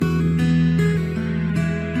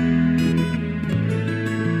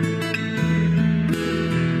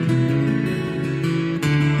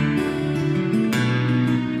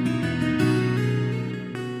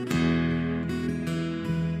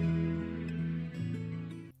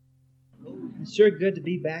It's sure good to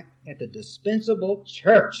be back at the Dispensable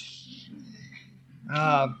Church.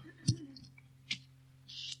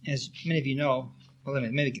 As many of you know, well,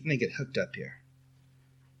 let me get hooked up here.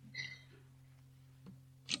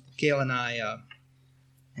 Gail and I,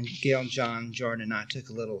 and Gail, John, Jordan, and I took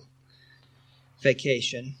a little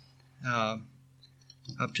vacation up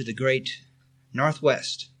to the great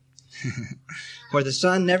Northwest, where the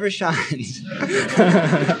sun never shines.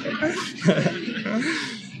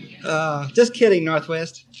 Just kidding,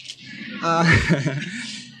 Northwest.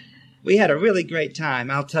 We had a really great time.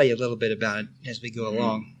 I'll tell you a little bit about it as we go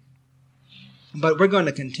along. But we're going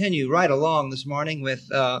to continue right along this morning with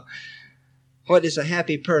what is a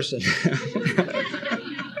happy person.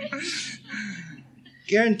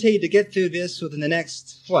 Guaranteed to get through this within the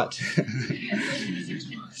next,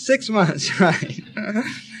 6 months, right?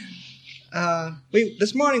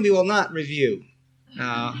 This morning we will not review.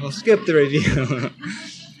 We'll skip the review.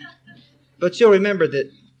 But you'll remember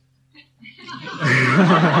that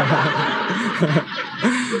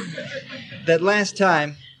that last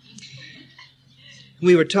time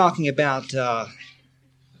we were talking about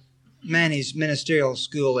Manny's ministerial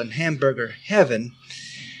school in Hamburger Heaven.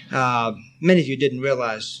 Many of you didn't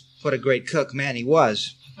realize what a great cook Manny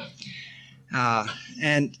was.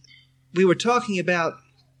 And we were talking about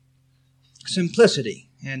simplicity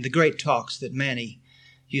and the great talks that Manny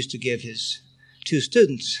used to give his 2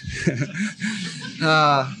 students.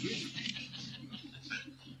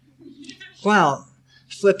 While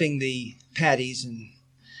flipping the patties and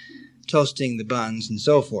toasting the buns and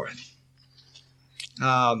so forth.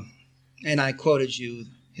 And I quoted you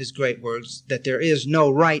his great words that there is no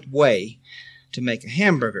right way to make a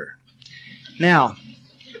hamburger. Now,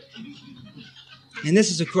 and this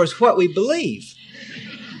is, of course, what we believe.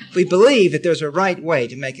 We believe that there's a right way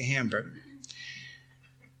to make a hamburger.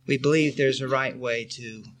 We believe there's a right way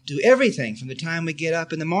to do everything from the time we get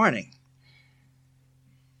up in the morning.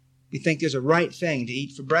 We think there's a right thing to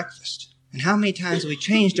eat for breakfast. And how many times have we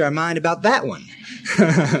changed our mind about that one?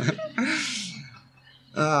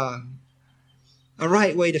 A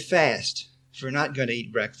right way to fast if we're not going to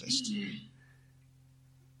eat breakfast.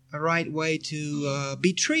 A right way to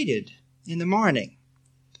be treated in the morning.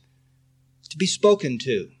 To be spoken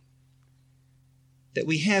to. That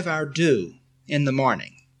we have our due in the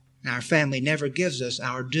morning. Our family never gives us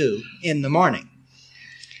our due in the morning.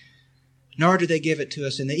 Nor do they give it to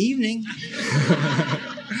us in the evening.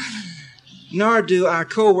 Nor do our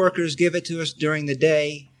co-workers give it to us during the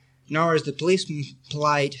day. Nor is the policeman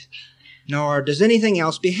polite. Nor does anything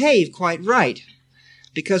else behave quite right.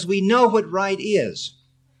 Because we know what right is.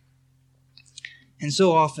 And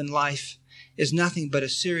so often life is nothing but a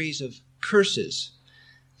series of curses.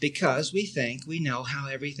 Because we think we know how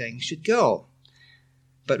everything should go.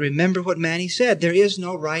 But remember what Manny said. There is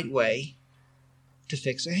no right way to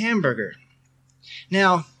fix a hamburger.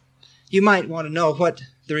 Now, you might want to know what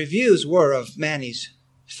the reviews were of Manny's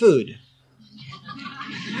food.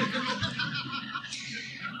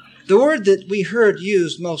 The word that we heard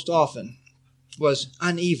used most often was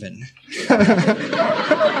uneven.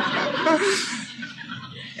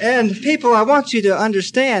 And people, I want you to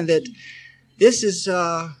understand that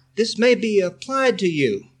this may be applied to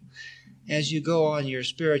you as you go on your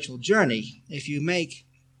spiritual journey. If you make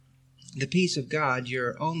the peace of God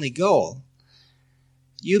your only goal,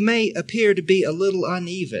 you may appear to be a little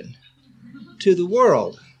uneven to the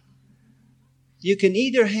world. You can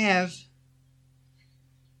either have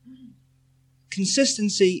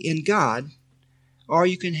consistency in God, or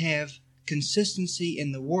you can have consistency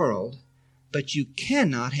in the world, but you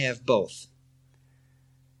cannot have both.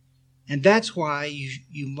 And that's why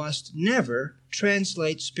you must never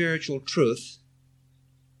translate spiritual truth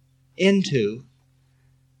into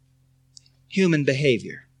human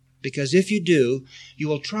behavior. Because if you do, you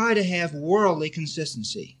will try to have worldly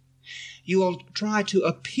consistency. You will try to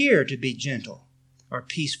appear to be gentle, or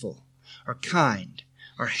peaceful, or kind,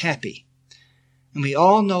 or happy. And we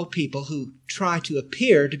all know people who try to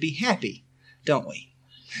appear to be happy, don't we?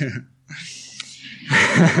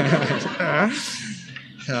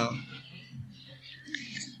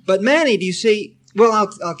 But Manny, do you see? Well,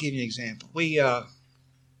 I'll give you an example. We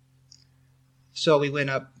went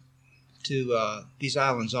up to these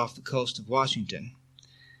islands off the coast of Washington,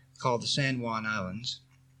 called the San Juan Islands.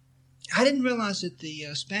 I didn't realize that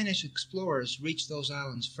the Spanish explorers reached those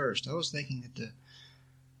islands first. I was thinking that the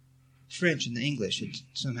French and the English had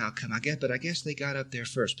somehow come, but I guess they got up there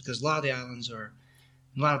first, because a lot of the islands a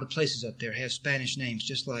lot of the places up there have Spanish names,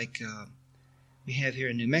 just like we have here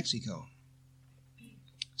in New Mexico.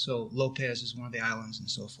 So Lopez is one of the islands and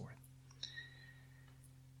so forth.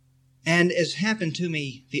 And as happened to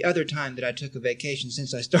me the other time that I took a vacation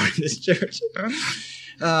since I started this church,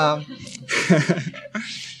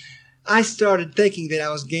 I started thinking that I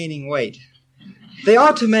was gaining weight. They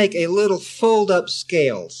ought to make a little fold-up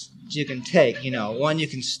scales that you can take, one you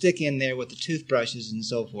can stick in there with the toothbrushes and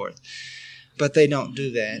so forth. But they don't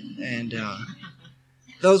do that. And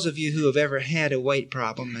those of you who have ever had a weight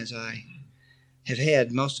problem, as I have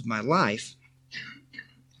had most of my life,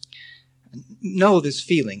 know this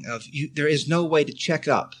feeling of there is no way to check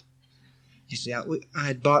up. You see, I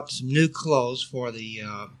had bought some new clothes for the...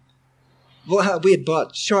 we had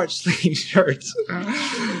bought short sleeve shirts.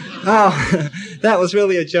 Oh, that was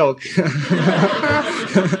really a joke.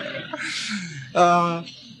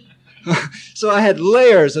 So I had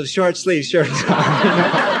layers of short sleeve shirts on.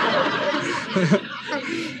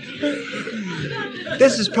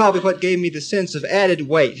 This is probably what gave me the sense of added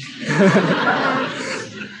weight.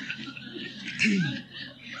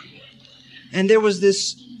 And there was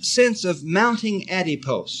this sense of mounting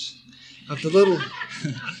adipose, of the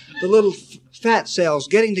little fat cells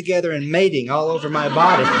getting together and mating all over my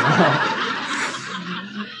body.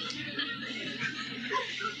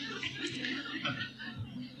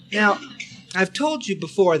 Now, I've told you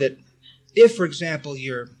before that if, for example,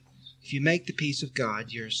 if you make the peace of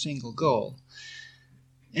God your single goal,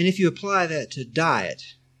 and if you apply that to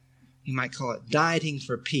diet, you might call it dieting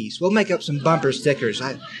for peace. We'll make up some bumper stickers.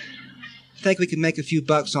 I think we can make a few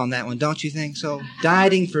bucks on that one, don't you think so?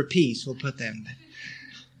 Dieting for peace, we'll put them.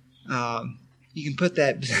 You can put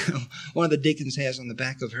that, one of the deacons has on the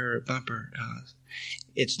back of her bumper,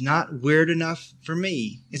 it's not weird enough for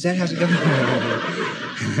me. Is that how it goes?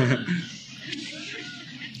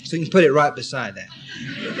 So you can put it right beside that.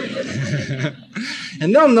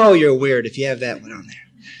 And they'll know you're weird if you have that one on there.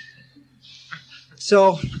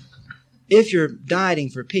 So, if you're dieting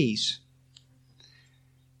for peace,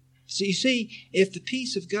 so you see, if the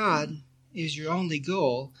peace of God is your only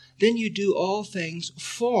goal, then you do all things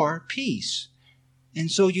for peace. And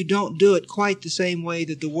so you don't do it quite the same way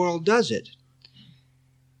that the world does it.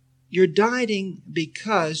 You're dieting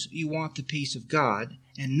because you want the peace of God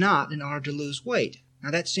and not in order to lose weight.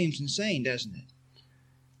 Now that seems insane, doesn't it?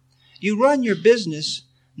 You run your business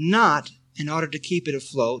not in order to keep it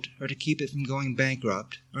afloat or to keep it from going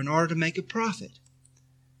bankrupt or in order to make a profit.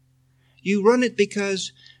 You run it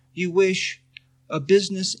because you wish a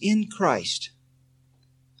business in Christ,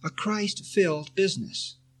 a Christ-filled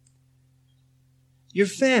business. Your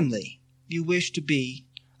family, you wish to be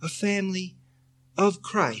a family of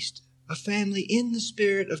Christ, a family in the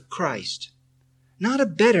Spirit of Christ, not a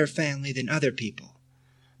better family than other people,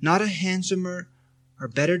 not a handsomer or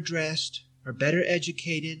better dressed or better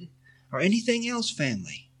educated or anything else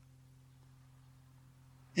family.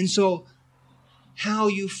 And so, how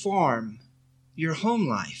you farm your home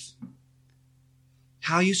life,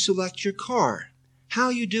 how you select your car, how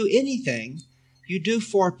you do anything, you do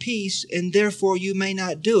for peace, and therefore you may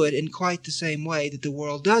not do it in quite the same way that the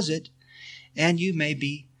world does it, and you may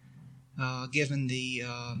be given the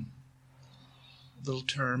little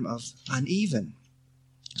term of uneven.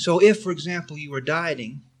 So if, for example, you were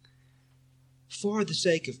dieting for the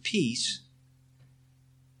sake of peace,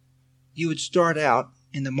 you would start out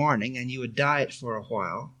in the morning and you would diet for a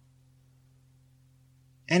while,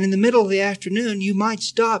 and in the middle of the afternoon you might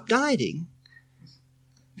stop dieting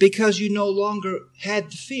because you no longer had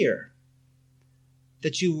the fear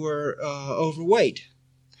that you were overweight.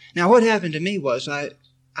 Now what happened to me was I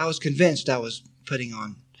was convinced I was putting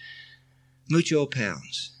on mucho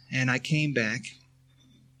pounds, and I came back.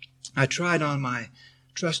 I tried on my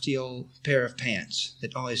trusty old pair of pants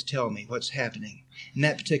that always tell me what's happening in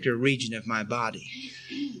that particular region of my body.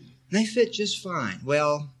 And they fit just fine.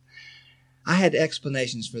 Well, I had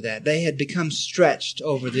explanations for that. They had become stretched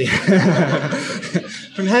over the...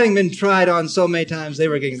 From having been tried on so many times, they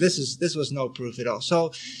were getting, this was no proof at all.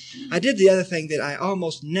 So I did the other thing that I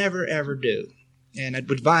almost never, ever do. And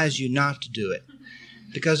I'd advise you not to do it.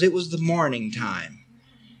 Because it was the morning time.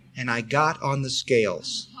 And I got on the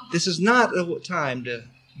scales. This is not a time to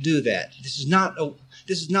do that. This is not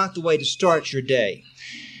the way to start your day.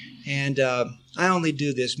 And I only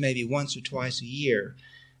do this maybe once or twice a year.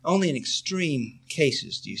 Only in extreme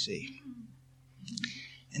cases, do you see?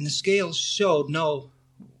 And the scales showed no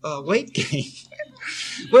weight gain.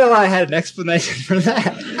 Well, I had an explanation for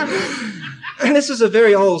that. And this is a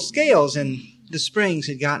very old scales, and the springs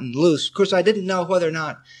had gotten loose. Of course, I didn't know whether or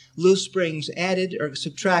not loose springs added or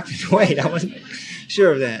subtracted weight. I wasn't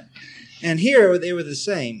sure of that. And here, they were the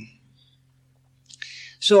same.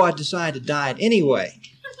 So I decided to diet anyway.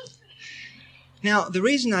 Now, the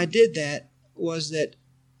reason I did that was that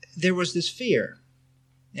there was this fear.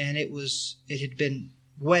 and it had been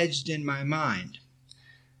wedged in my mind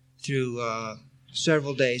through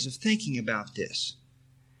several days of thinking about this.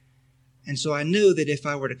 And so I knew that if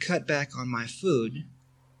I were to cut back on my food,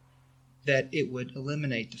 that it would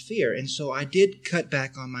eliminate the fear. And so I did cut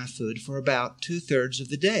back on my food for about 2/3 of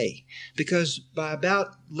the day, because by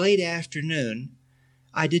about late afternoon,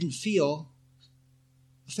 I didn't feel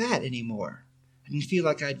fat anymore. I didn't feel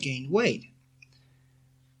like I'd gained weight.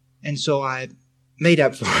 And so I made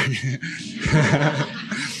up for it.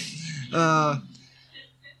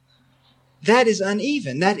 That is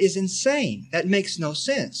uneven. That is insane. That makes no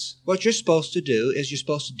sense. What you're supposed to do is you're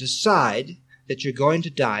supposed to decide that you're going to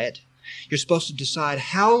diet. You're supposed to decide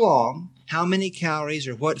how long, how many calories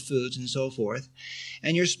or what foods and so forth,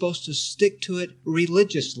 and you're supposed to stick to it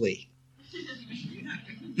religiously,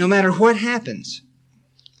 no matter what happens.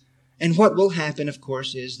 And what will happen, of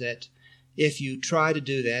course, is that if you try to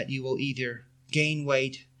do that, you will either gain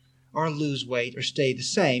weight or lose weight or stay the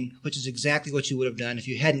same, which is exactly what you would have done if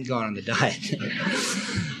you hadn't gone on the diet.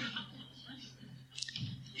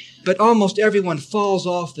 But almost everyone falls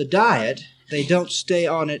off the diet. They don't stay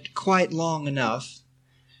on it quite long enough.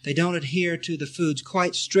 They don't adhere to the foods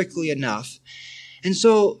quite strictly enough. And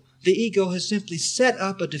so the ego has simply set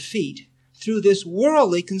up a defeat through this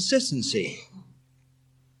worldly consistency.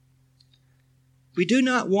 We do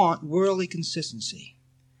not want worldly consistency.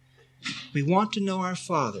 We want to know our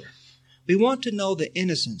Father. We want to know the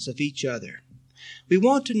innocence of each other. We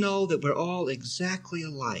want to know that we're all exactly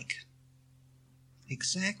alike.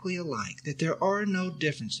 Exactly alike. That there are no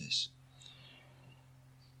differences.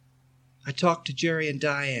 I talked to Jerry and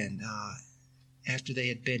Diane after they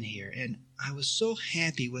had been here, and I was so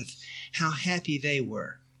happy with how happy they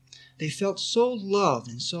were. They felt so loved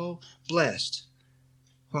and so blessed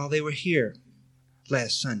while they were here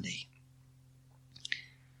last Sunday.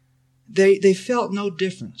 They felt no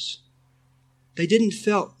difference. They didn't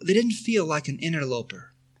feel like an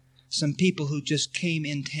interloper, some people who just came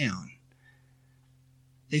in town.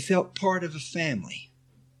 They felt part of a family,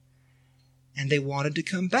 and they wanted to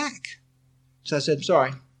come back. So I said, "I'm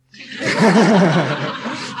sorry."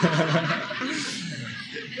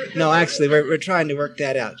 No, actually, we're trying to work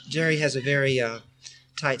that out. Jerry has a very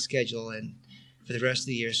tight schedule and for the rest of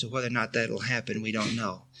the year, so whether or not that'll happen, we don't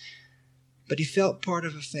know. But he felt part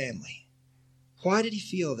of a family. Why did he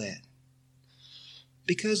feel that?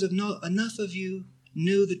 Because enough of you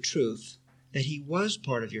knew the truth that he was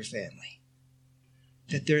part of your family.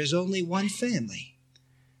 That there is only one family.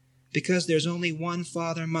 Because there's only one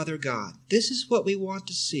Father, Mother, God. This is what we want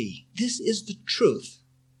to see. This is the truth.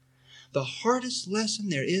 The hardest lesson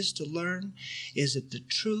there is to learn is that the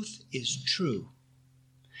truth is true.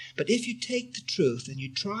 But if you take the truth and you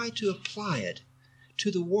try to apply it to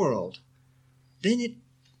the world, then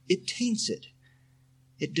it taints it.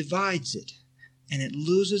 It divides it. And it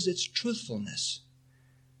loses its truthfulness.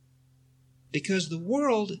 Because the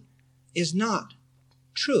world is not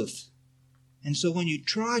truth. And so when you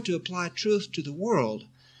try to apply truth to the world,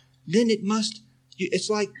 then it's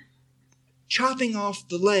like chopping off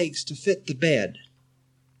the legs to fit the bed.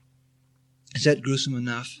 Is that gruesome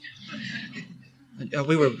enough?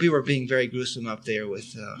 We were being very gruesome up there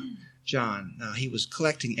with John. He was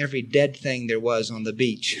collecting every dead thing there was on the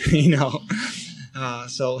beach,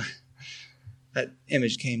 so that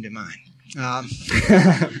image came to mind.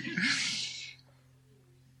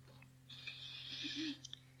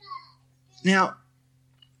 Now,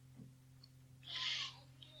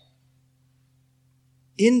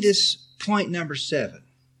 in this point number 7,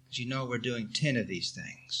 as you know, we're doing 10 of these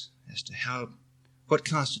things as to what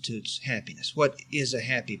constitutes happiness. What is a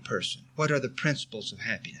happy person? What are the principles of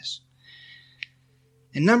happiness?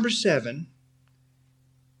 And number 7,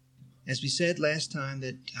 as we said last time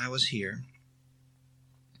that I was here,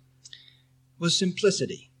 was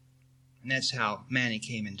simplicity. And that's how Manny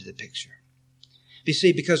came into the picture. You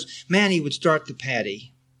see, because Manny would start the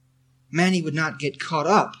patty, Manny would not get caught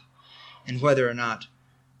up in whether or not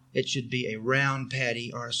it should be a round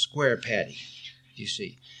patty or a square patty, you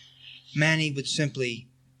see. Manny would simply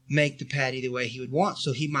make the patty the way he would want,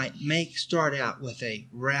 so he might start out with a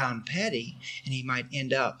round patty, and he might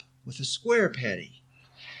end up with a square patty.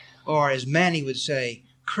 Or, as Manny would say,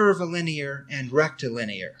 curvilinear and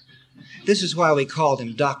rectilinear. This is why we called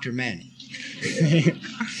him Dr. Manny.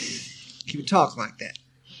 He would talk like that.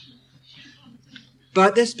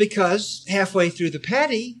 But that's because halfway through the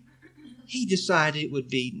patty, he decided it would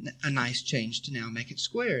be a nice change to now make it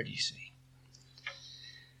squared, you see.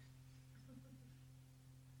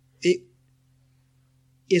 It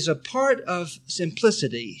is a part of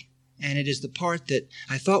simplicity, and it is the part that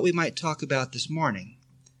I thought we might talk about this morning,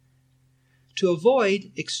 to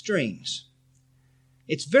avoid extremes.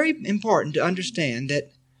 It's very important to understand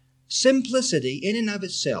that simplicity in and of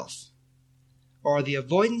itself, or the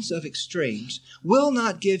avoidance of extremes, will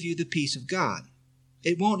not give you the peace of God.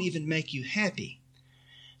 It won't even make you happy.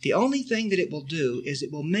 The only thing that it will do is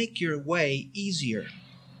it will make your way easier.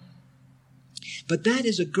 But that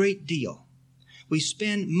is a great deal. We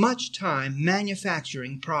spend much time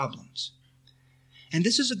manufacturing problems. And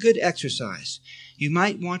this is a good exercise. You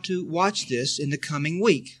might want to watch this in the coming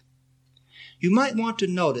week. You might want to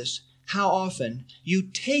notice how often you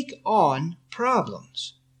take on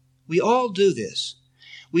problems. We all do this.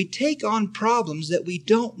 We take on problems that we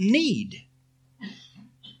don't need.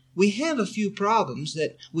 We have a few problems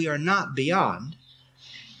that we are not beyond,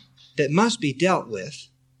 that must be dealt with.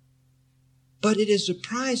 But it is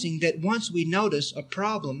surprising that once we notice a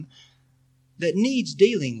problem that needs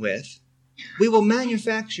dealing with, we will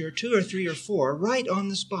manufacture 2 or 3 or 4 right on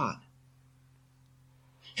the spot.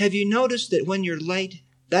 Have you noticed that when you're late,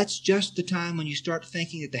 that's just the time when you start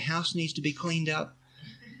thinking that the house needs to be cleaned up,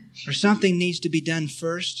 or something needs to be done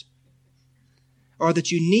first, or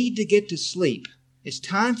that you need to get to sleep? It's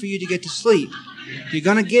time for you to get to sleep. You're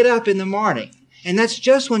going to get up in the morning. And that's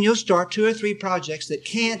just when you'll start 2 or 3 projects that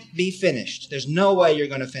can't be finished. There's no way you're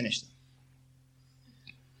going to finish them.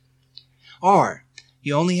 Or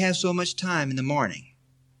you only have so much time in the morning,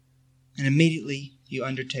 and immediately you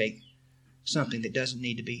undertake something that doesn't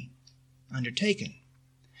need to be undertaken.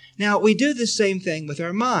 Now, we do the same thing with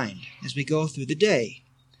our mind as we go through the day.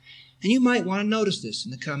 And you might want to notice this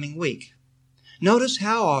in the coming week. Notice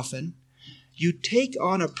how often you take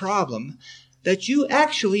on a problem that you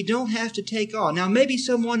actually don't have to take on. Now, maybe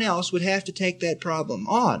someone else would have to take that problem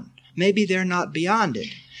on. Maybe they're not beyond it.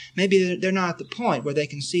 Maybe they're not at the point where they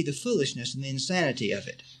can see the foolishness and the insanity of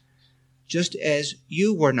it. Just as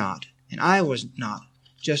you were not, and I was not,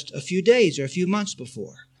 just a few days or a few months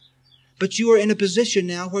before. But you are in a position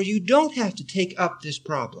now where you don't have to take up this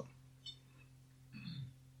problem.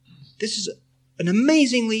 This is an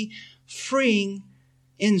amazingly freeing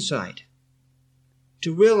insight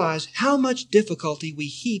to realize how much difficulty we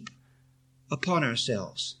heap upon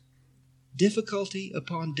ourselves. Difficulty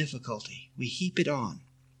upon difficulty. We heap it on.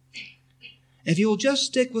 If you will just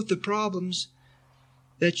stick with the problems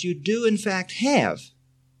that you do in fact have,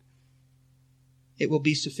 it will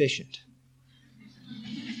be sufficient.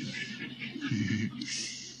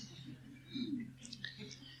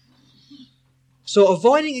 So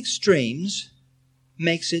avoiding extremes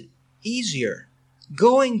makes it easier.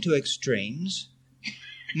 Going to extremes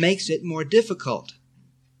makes it more difficult.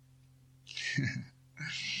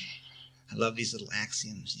 I love these little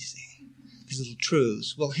axioms, you see. These little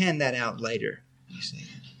truths. We'll hand that out later, you see.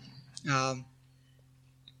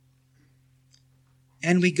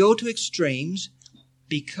 And we go to extremes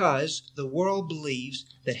because the world believes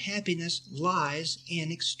that happiness lies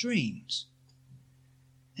in extremes.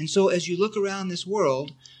 And so as you look around this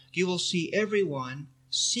world, you will see everyone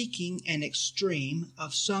seeking an extreme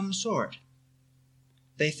of some sort.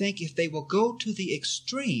 They think if they will go to the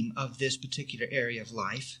extreme of this particular area of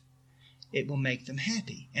life, it will make them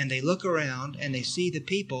happy. And they look around and they see the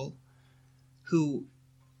people who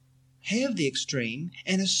have the extreme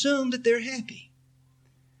and assume that they're happy.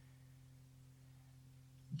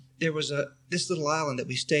 There was this little island that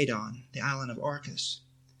we stayed on, the island of Orcas.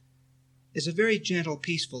 It's a very gentle,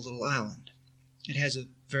 peaceful little island. It has a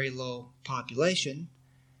very low population,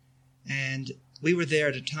 and we were there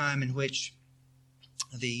at a time in which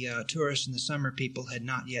the tourists and the summer people had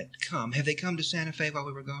not yet come. Have they come to Santa Fe while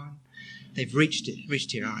we were gone? They've reached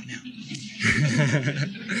here all right now.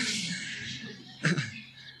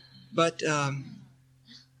 But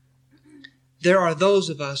there are those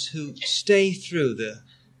of us who stay through the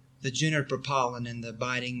juniper pollen and the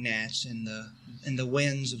biting gnats and the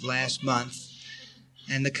winds of last month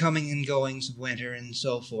and the coming and goings of winter and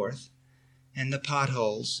so forth and the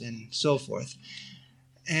potholes and so forth.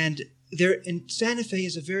 And Santa Fe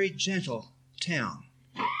is a very gentle town.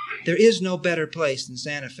 There is no better place than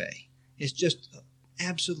Santa Fe. It's just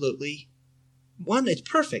absolutely it's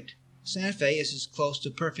perfect. Santa Fe is as close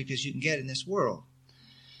to perfect as you can get in this world.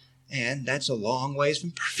 And that's a long ways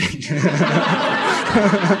from perfect.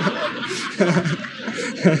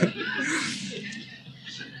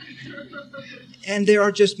 And there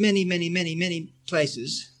are just many, many, many, many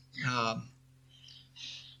places on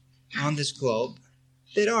this globe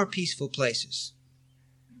that are peaceful places.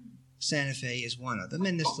 Santa Fe is one of them,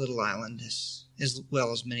 and this little island, as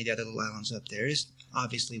well as many of the other little islands up there, is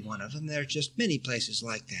obviously one of them. There are just many places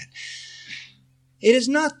like that. It is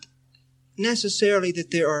not necessarily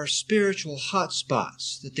that there are spiritual hot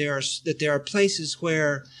spots, that there are places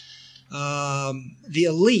where the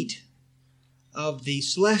elite of the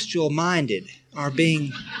celestial-minded are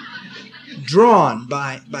being drawn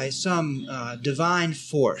by some divine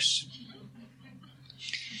force.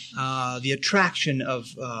 The attraction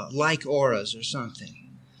of like auras or something.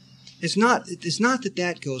 It's not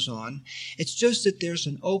that goes on. It's just that there's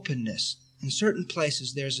an openness. In certain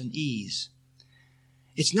places there's an ease.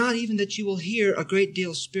 It's not even that you will hear a great deal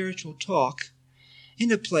of spiritual talk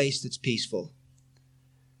in a place that's peaceful,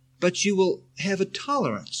 but you will have a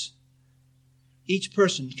tolerance. Each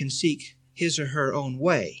person can seek his or her own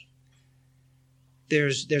way.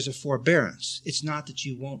 There's a forbearance. It's not that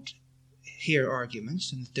you won't hear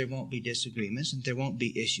arguments and that there won't be disagreements and there won't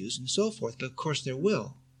be issues and so forth, but of course there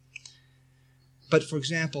will. But for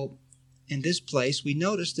example, in this place, we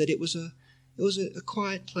noticed that it was a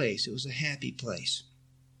quiet place. It was a happy place,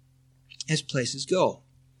 as places go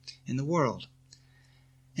in the world,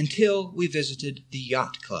 until we visited the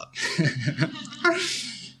yacht club.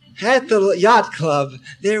 At the yacht club,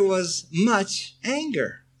 there was much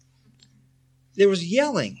anger. There was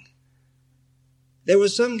yelling. There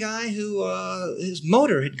was some guy who his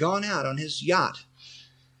motor had gone out on his yacht,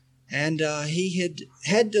 and he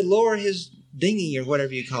had to lower his dinghy or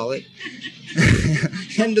whatever you call it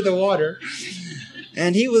into the water,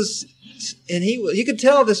 and you could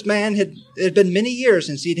tell this man it had been many years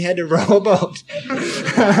since he'd had to row a boat.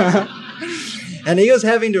 And he was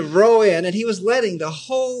having to row in, and he was letting the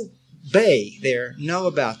whole bay there know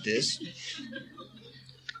about this.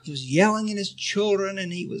 He was yelling at his children,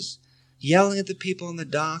 and he was yelling at the people on the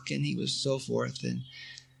dock, and he was so forth. And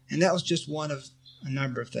that was just one of a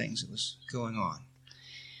number of things that was going on.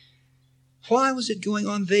 Why was it going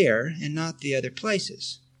on there and not the other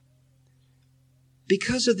places?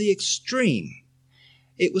 Because of the extreme.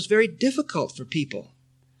 It was very difficult for people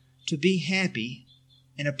to be happy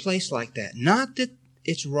in a place like that. Not that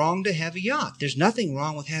it's wrong to have a yacht. There's nothing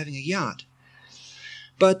wrong with having a yacht.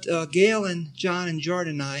 But Gail and John and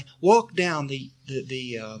Jordan and I walked down the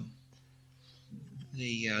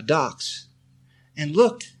docks and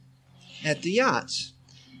looked at the yachts.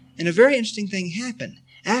 And a very interesting thing happened.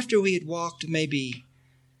 After we had walked maybe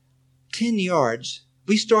 10 yards,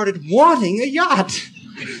 we started wanting a yacht.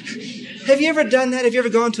 Have you ever done that? Have you ever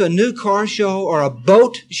gone to a new car show or a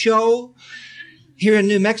boat show? Here in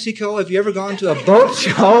New Mexico, have you ever gone to a boat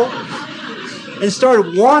show and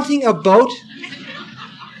started wanting a boat?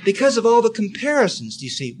 Because of all the comparisons, do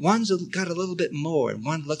you see? One's got a little bit more, and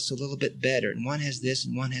one looks a little bit better, and one has this,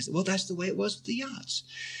 and one has... Well, that's the way it was with the yachts.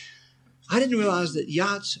 I didn't realize that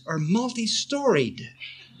yachts are multi-storied,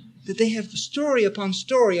 that they have story upon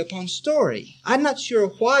story upon story. I'm not sure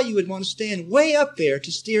why you would want to stand way up there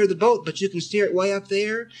to steer the boat, but you can steer it way up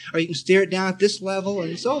there, or you can steer it down at this level,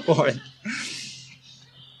 and so forth.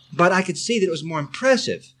 But I could see that it was more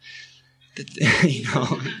impressive.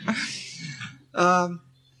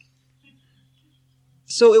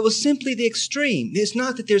 So it was simply the extreme. It's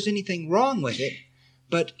not that there's anything wrong with it,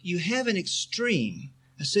 but you have an extreme,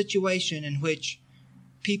 a situation in which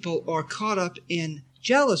people are caught up in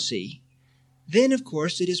jealousy, then, of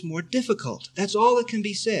course, it is more difficult. That's all that can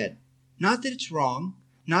be said. Not that it's wrong,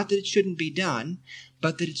 not that it shouldn't be done,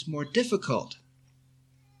 but that it's more difficult.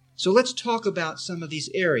 So let's talk about some of these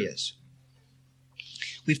areas.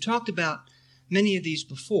 We've talked about many of these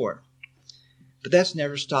before, but that's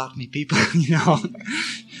never stopped me, people,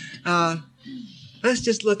 Let's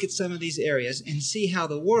just look at some of these areas and see how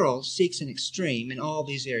the world seeks an extreme in all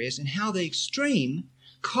these areas and how the extreme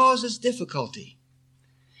causes difficulty.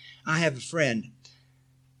 I have a friend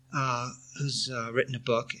who's written a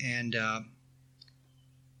book, and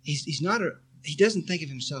he doesn't think of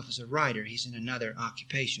himself as a writer. He's in another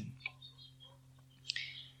occupation.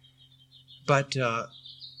 But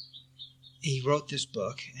he wrote this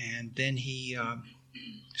book, and then he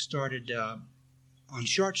started on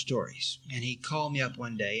short stories. And he called me up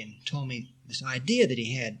one day and told me this idea that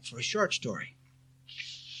he had for a short story.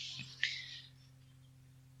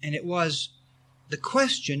 And it was the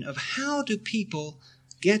question of how do people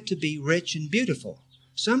get to be rich and beautiful?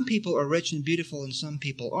 Some people are rich and beautiful and some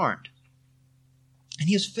people aren't. And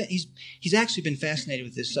he's actually been fascinated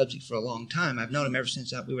with this subject for a long time. I've known him ever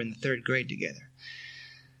since we were in the third grade together.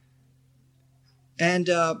 And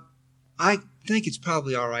I think it's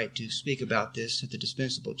probably all right to speak about this at the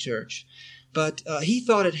Dispensable Church. But he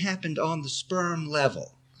thought it happened on the sperm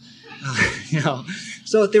level.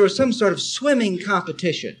 So there was some sort of swimming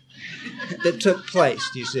competition that took place,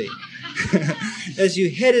 do you see, as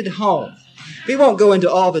you headed home. We won't go into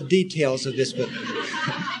all the details of this, but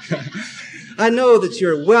I know that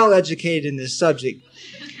you're well educated in this subject.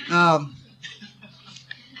 And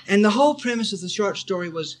the whole premise of the short story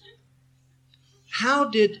was how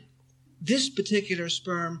did this particular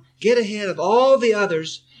sperm get ahead of all the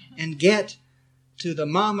others and get to the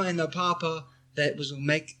mama and the papa that was going to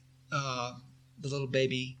make the little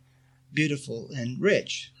baby beautiful and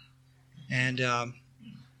rich? And the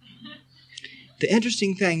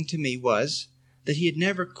interesting thing to me was that he had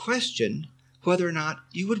never questioned whether or not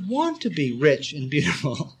you would want to be rich and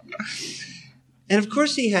beautiful. And of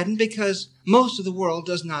course he hadn't, because most of the world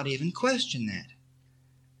does not even question that.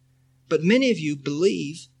 But many of you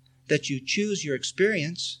believe that you choose your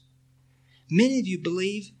experience. Many of you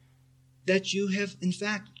believe that you have, in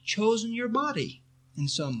fact, chosen your body in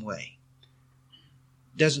some way.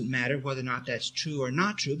 Doesn't matter whether or not that's true or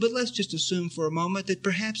not true, but let's just assume for a moment that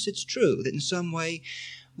perhaps it's true, that in some way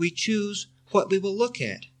we choose what we will look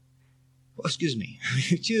at. Well, excuse me,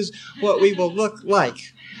 we choose what we will look like.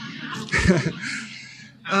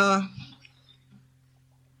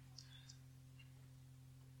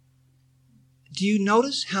 Do you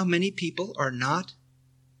notice how many people are not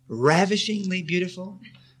ravishingly beautiful?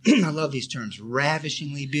 I love these terms,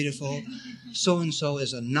 ravishingly beautiful. So-and-so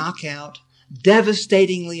is a knockout,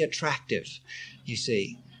 devastatingly attractive, you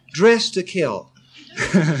see. Dressed to kill.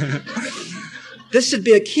 This should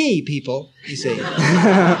be a key, people, you see.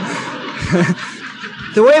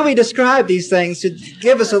 The way we describe these things should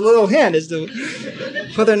give us a little hint as to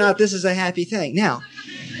whether or not this is a happy thing. Now,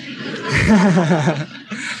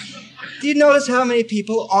 do you notice how many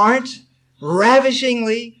people aren't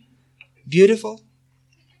ravishingly beautiful?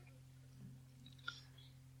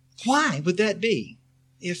 Why would that be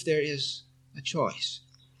if there is a choice?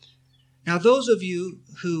 Now, those of you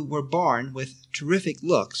who were born with terrific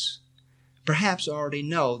looks perhaps already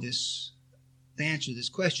know the answer to this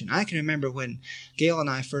question. I can remember when Gail and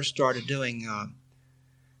I first started doing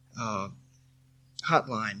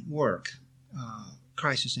hotline work,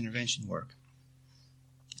 crisis intervention work.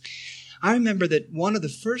 I remember that one of the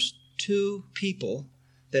first two people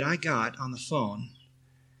that I got on the phone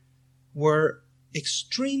were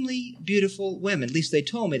extremely beautiful women. At least they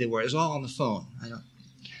told me they were. It was all on the phone.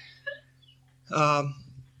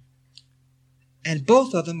 And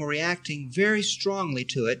both of them were reacting very strongly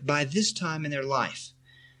to it by this time in their life.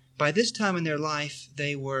 By this time in their life,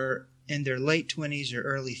 they were in their late 20s or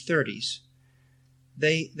early 30s.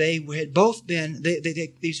 They had both been,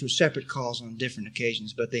 these were separate calls on different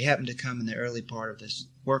occasions, but they happened to come in the early part of this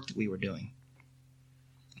work that we were doing.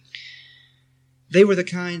 They were the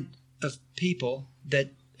kind of people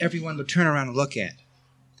that everyone would turn around and look at.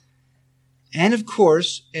 And of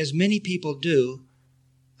course, as many people do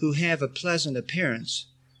who have a pleasant appearance,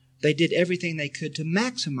 they did everything they could to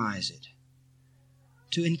maximize it,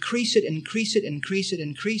 to increase it, increase it, increase it,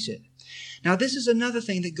 increase it. Now, this is another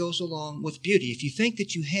thing that goes along with beauty. If you think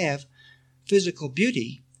that you have physical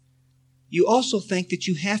beauty, you also think that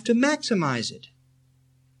you have to maximize it.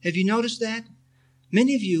 Have you noticed that?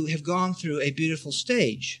 Many of you have gone through a beautiful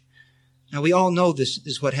stage. Now, we all know this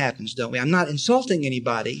is what happens, don't we? I'm not insulting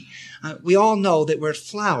anybody. We all know that we're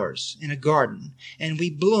flowers in a garden, and we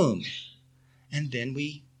bloom, and then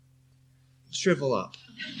we shrivel up.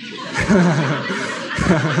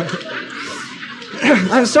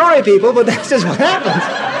 I'm sorry, people, but that's just what happens.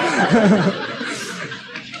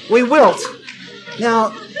 We wilt.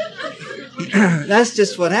 Now, that's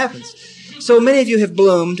just what happens. So many of you have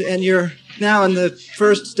bloomed, and you're now in the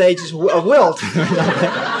first stages of wilt.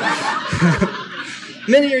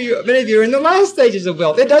 Many of you are in the last stages of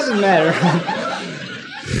wilt. It doesn't matter.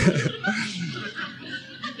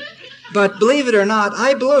 But believe it or not,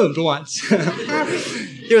 I bloomed once.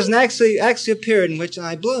 There was actually a period in which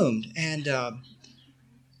I bloomed, and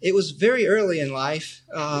it was very early in life.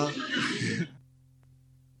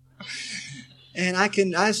 And I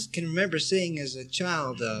can remember seeing as a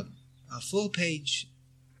child a full page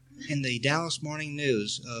in the Dallas Morning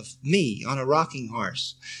News of me on a rocking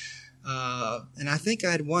horse. And I think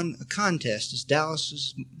I'd won a contest as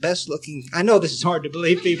Dallas's best looking, I know this is hard to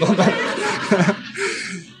believe, people, but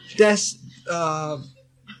best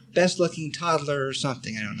looking toddler or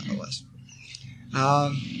something, I don't know what it was.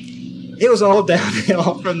 It was all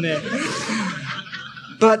downhill from there.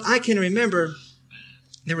 But I can remember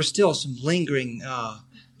there were still some lingering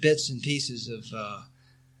bits and pieces of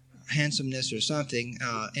handsomeness or something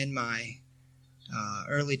in my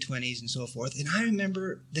early 20s and so forth. And I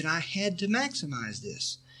remember that I had to maximize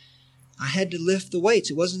this. I had to lift the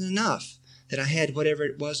weights. It wasn't enough that I had whatever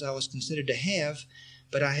it was I was considered to have,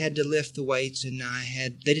 but I had to lift the weights, and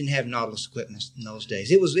they didn't have Nautilus equipment in those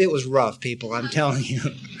days. It was rough, people, I'm telling you.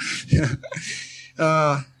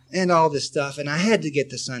 And all this stuff, and I had to get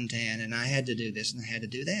the suntan, and I had to do this, and I had to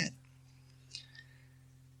do that.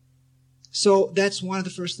 So that's one of the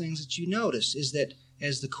first things that you notice, is that,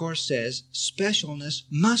 as the Course says, specialness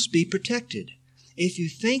must be protected. If you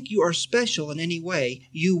think you are special in any way,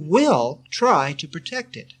 you will try to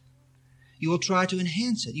protect it. You will try to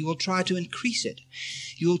enhance it. You will try to increase it.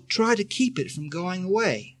 You will try to keep it from going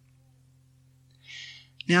away.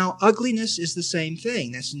 Now, ugliness is the same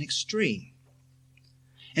thing. That's an extreme.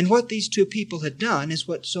 And what these two people had done is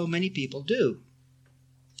what so many people do.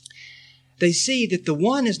 They see that the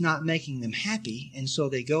one is not making them happy, and so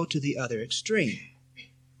they go to the other extreme.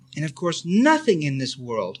 And of course, nothing in this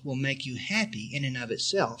world will make you happy in and of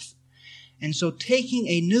itself. And so taking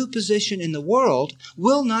a new position in the world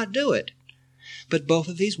will not do it. But both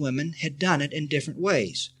of these women had done it in different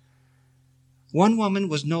ways. One woman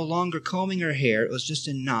was no longer combing her hair. It was just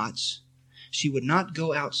in knots. She would not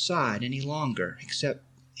go outside any longer, except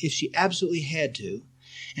if she absolutely had to.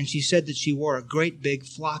 And she said that she wore a great big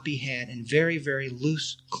floppy hat and very, very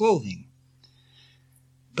loose clothing.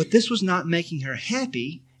 But this was not making her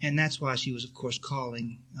happy, and that's why she was, of course,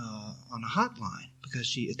 calling on a hotline,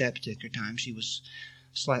 because at that particular time she was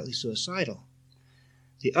slightly suicidal.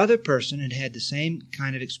 The other person had had the same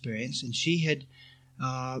kind of experience, and she had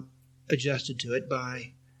adjusted to it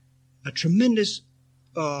by a tremendous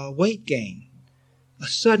weight gain, a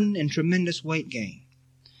sudden and tremendous weight gain.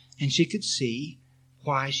 And she could see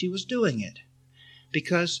why she was doing it,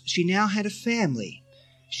 because she now had a family.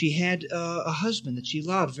 She had a husband that she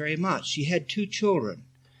loved very much. She had 2 children.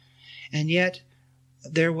 And yet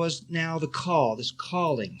there was now this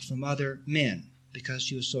calling from other men, because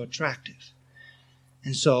she was so attractive.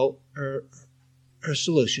 And so her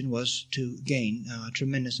solution was to gain a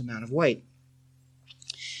tremendous amount of weight.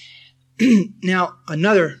 Now,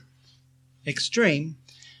 another extreme,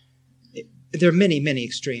 there are many, many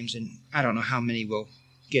extremes, and I don't know how many we'll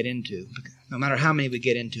get into. No matter how many we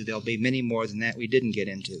get into, there'll be many more than that we didn't get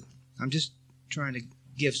into. I'm just trying to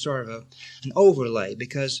give sort of an overlay,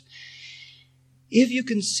 because if you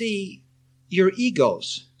can see your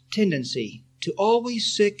ego's tendency to always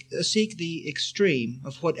seek the extreme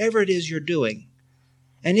of whatever it is you're doing,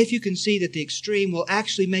 and if you can see that the extreme will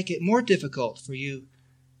actually make it more difficult for you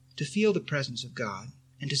to feel the presence of God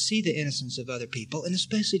and to see the innocence of other people, and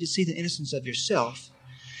especially to see the innocence of yourself,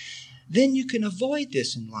 then you can avoid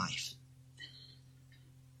this in life.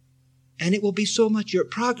 And it will be so much, your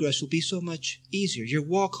progress will be so much easier. Your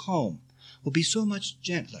walk home will be so much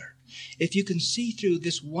gentler if you can see through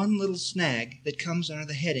this one little snag that comes under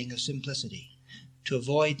the heading of simplicity, to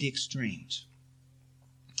avoid the extremes.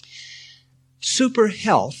 Super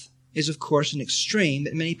health is, of course, an extreme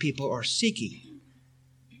that many people are seeking.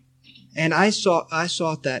 And I sought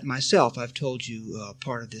that myself. I've told you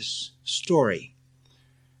part of this story.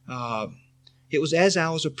 It was as I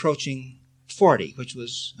was approaching 40, which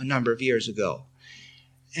was a number of years ago.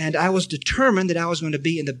 And I was determined that I was going to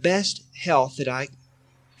be in the best health that I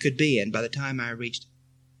could be in by the time I reached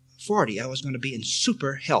 40. I was going to be in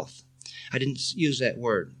super health. I didn't use that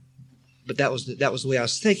word, but that was the way I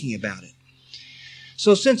was thinking about it.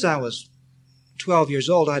 So since I was 12 years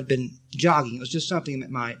old, I'd been jogging. It was just something that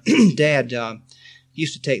my dad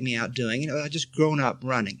used to take me out doing. I'd just grown up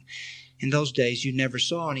running. In those days, you never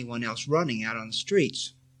saw anyone else running out on the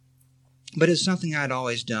streets. But it's something I'd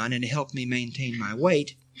always done, and it helped me maintain my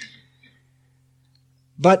weight.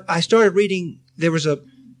 But I started reading, there was an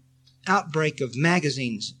outbreak of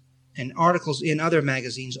magazines and articles in other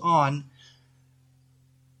magazines on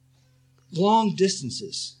long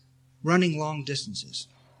distances, running long distances,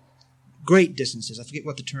 great distances. I forget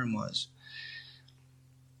what the term was.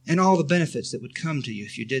 And all the benefits that would come to you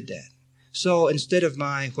if you did that. So instead of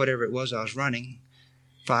my, whatever it was I was running,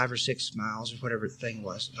 5 or 6 miles or whatever the thing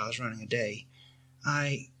was I was running a day,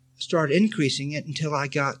 I started increasing it until I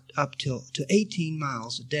got up to 18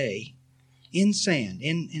 miles a day in sand,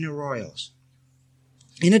 in arroyos.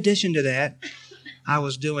 In addition to that, I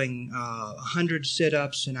was doing 100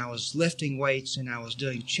 sit-ups, and I was lifting weights, and I was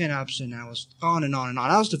doing chin-ups, and I was on and on and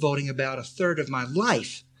on. I was devoting about a third of my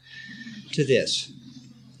life to this.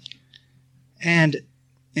 And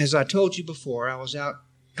as I told you before, I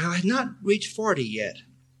had not reached 40 yet.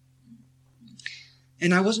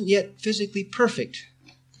 And I wasn't yet physically perfect.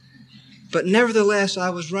 But nevertheless, I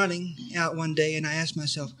was running out one day, and I asked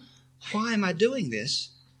myself, why am I doing this?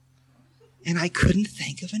 And I couldn't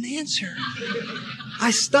think of an answer. I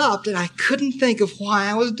stopped, and I couldn't think of why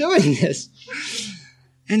I was doing this.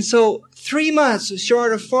 And so 3 months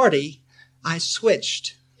short of 40, I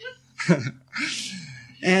switched.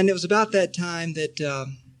 And it was about that time that,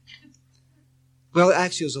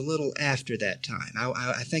 actually it was a little after that time.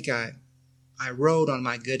 I think I rode on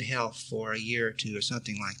my good health for a year or two or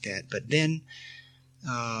something like that. But then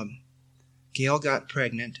Gail got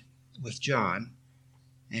pregnant with John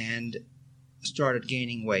and started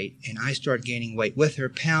gaining weight, and I started gaining weight with her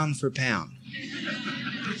pound for pound.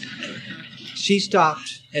 She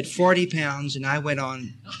stopped at 40 pounds, and I went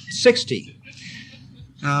on 60.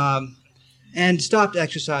 And stopped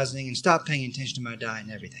exercising and stopped paying attention to my diet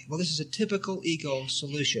and everything. Well, this is a typical ego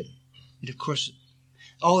solution. And, of course,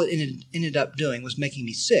 all it ended up doing was making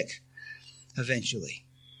me sick eventually.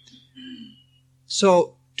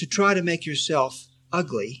 So to try to make yourself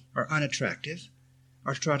ugly or unattractive,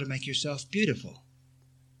 or to try to make yourself beautiful,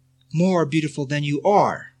 more beautiful than you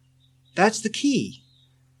are, that's the key.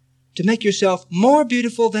 To make yourself more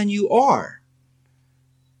beautiful than you are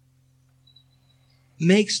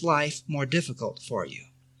makes life more difficult for you.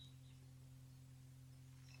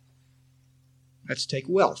 Let's take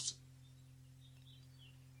wealth.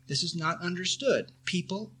 This is not understood.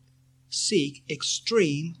 People seek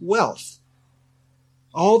extreme wealth.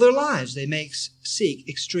 All their lives they seek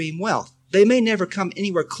extreme wealth. They may never come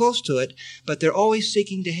anywhere close to it, but they're always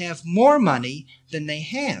seeking to have more money than they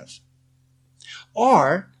have.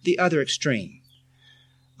 Or the other extreme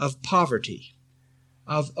of poverty,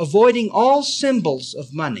 of avoiding all symbols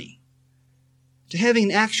of money, to having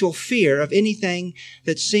an actual fear of anything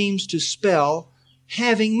that seems to spell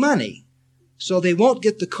having money. So they won't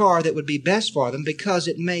get the car that would be best for them because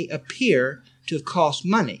it may appear to have cost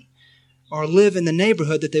money, or live in the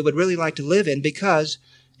neighborhood that they would really like to live in because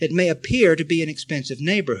it may appear to be an expensive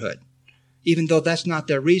neighborhood, even though that's not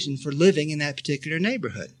their reason for living in that particular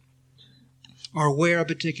neighborhood. Or wear a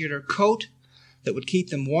particular coat that would keep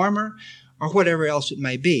them warmer, or whatever else it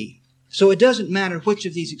may be. So it doesn't matter which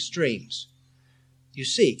of these extremes you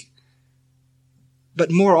seek. But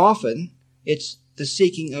more often, it's the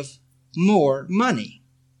seeking of more money.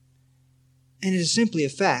 And it is simply a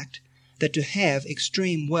fact that to have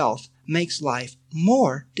extreme wealth makes life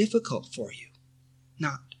more difficult for you,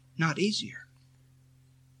 not easier.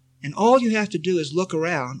 And all you have to do is look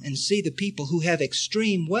around and see the people who have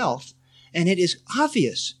extreme wealth, and it is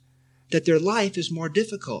obvious that their life is more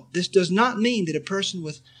difficult. This does not mean that a person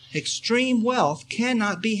with extreme wealth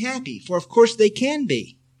cannot be happy, for of course they can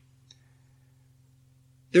be.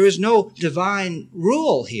 There is no divine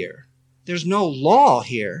rule here. There's no law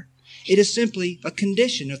here. It is simply a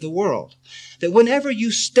condition of the world. That whenever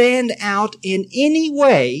you stand out in any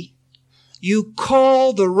way, you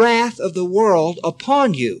call the wrath of the world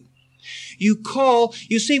upon you.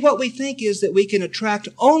 You see, what we think is that we can attract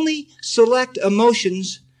only select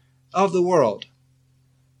emotions of the world.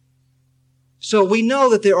 So we know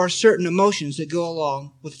that there are certain emotions that go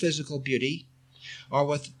along with physical beauty, or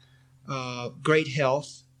with great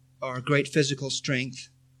health, or great physical strength,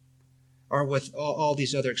 or with all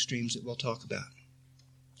these other extremes that we'll talk about,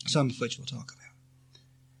 some of which we'll talk about.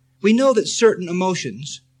 We know that certain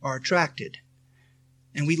emotions are attracted,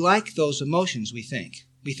 and we like those emotions, we think.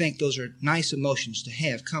 We think those are nice emotions to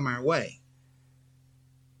have come our way.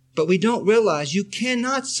 But we don't realize you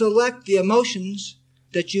cannot select the emotions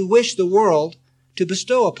that you wish the world to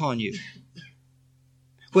bestow upon you.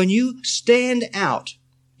 When you stand out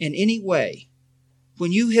in any way,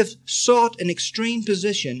 when you have sought an extreme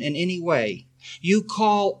position in any way, you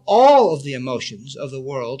call all of the emotions of the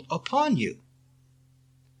world upon you.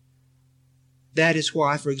 That is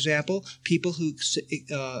why, for example, people who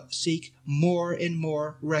seek more and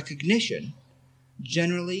more recognition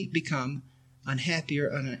generally become unhappier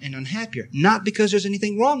and unhappier. Not because there's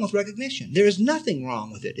anything wrong with recognition. There is nothing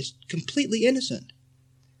wrong with it. It's completely innocent.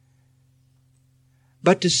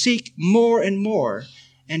 But to seek more and more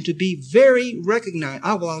and to be very recognized,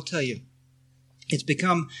 I'll tell you, it's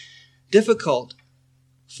become difficult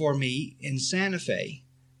for me in Santa Fe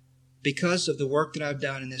because of the work that I've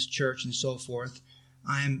done in this church and so forth.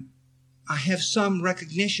 I have some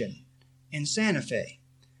recognition in Santa Fe.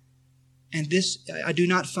 And this I do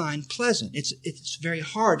not find pleasant. It's very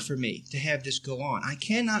hard for me to have this go on. I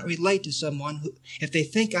cannot relate to someone who, if they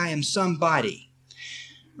think I am somebody,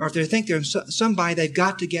 or if they think they're somebody they've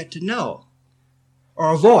got to get to know,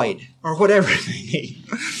 or avoid, or whatever it may be.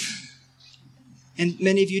 And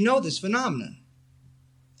many of you know this phenomenon.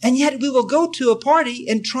 And yet we will go to a party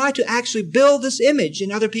and try to actually build this image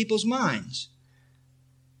in other people's minds,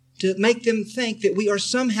 to make them think that we are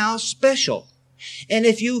somehow special. And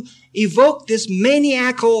if you evoke this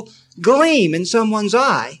maniacal gleam in someone's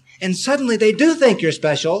eye, and suddenly they do think you're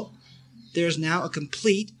special, there's now a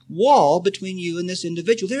complete wall between you and this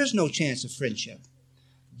individual. There is no chance of friendship,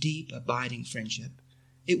 deep, abiding friendship.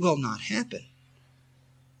 It will not happen.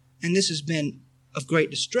 And this has been of great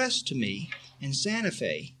distress to me in Santa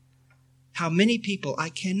Fe, how many people I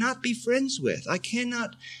cannot be friends with. I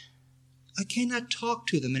cannot I cannot talk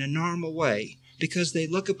to them in a normal way because they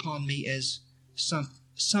look upon me as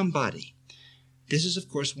somebody. This is, of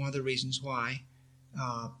course, one of the reasons why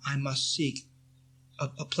I must seek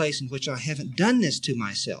a place in which I haven't done this to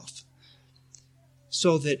myself,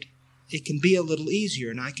 so that it can be a little easier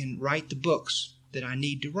and I can write the books that I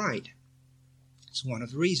need to write. It's one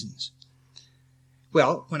of the reasons.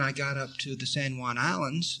 Well, when I got up to the San Juan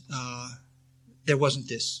Islands, there wasn't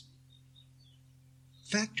this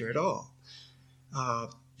factor at all.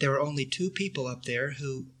 There were only 2 people up there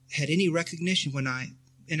who had any recognition when I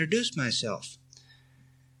introduced myself.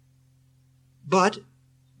 But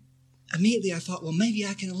immediately I thought, well, maybe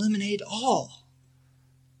I can eliminate it all.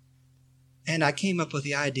 And I came up with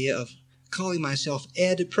the idea of calling myself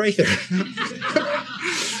Ed Prather.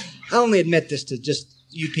 I only admit this to just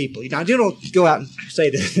you people. Now, you don't go out and say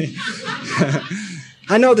this.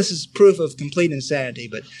 I know this is proof of complete insanity,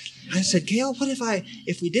 but I said, Gail, what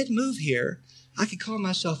if we did move here, I could call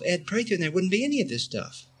myself Ed Prather and there wouldn't be any of this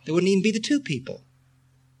stuff. There wouldn't even be the 2 people.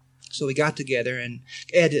 So we got together, and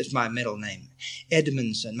Ed is my middle name,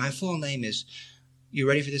 Edmondson. My full name is, you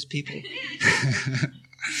ready for this, people?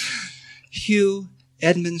 Hugh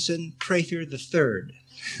Edmondson Prather III.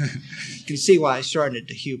 You can see why I shortened it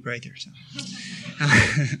to Hugh Prather.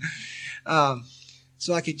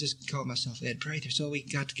 So I could just call myself Ed Prather. So we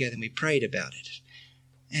got together and we prayed about it.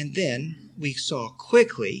 And then we saw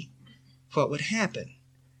quickly what would happen.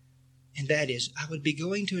 And that is, I would be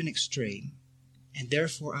going to an extreme, and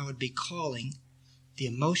therefore I would be calling the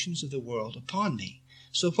emotions of the world upon me.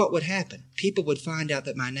 So what would happen? People would find out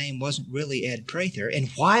that my name wasn't really Ed Prather, and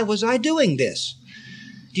why was I doing this?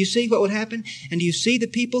 Do you see what would happen? And do you see the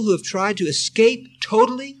people who have tried to escape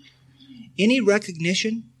totally any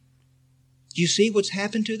recognition? Do you see what's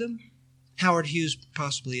happened to them? Howard Hughes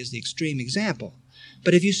possibly is the extreme example.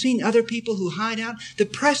 But have you seen other people who hide out? The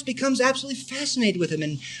press becomes absolutely fascinated with them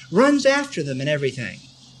and runs after them and everything,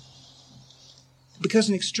 because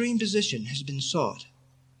an extreme position has been sought.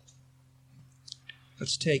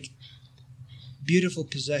 Let's take beautiful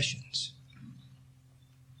possessions.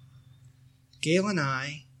 Gail and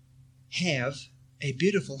I have a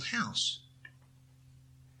beautiful house,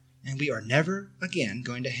 and we are never again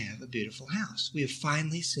going to have a beautiful house. We have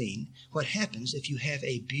finally seen what happens if you have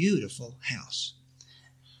a beautiful house.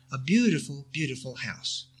 A beautiful, beautiful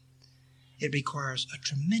house. It requires a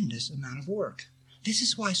tremendous amount of work. This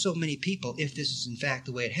is why so many people, if this is in fact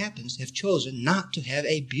the way it happens, have chosen not to have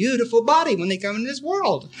a beautiful body when they come into this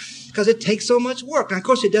world, because it takes so much work. Now, of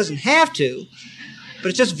course, it doesn't have to, but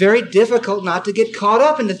it's just very difficult not to get caught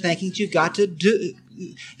up into thinking that you've got to do.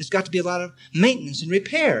 There's got to be a lot of maintenance and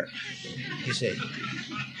repair, you see.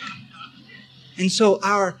 And so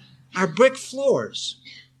our brick floors,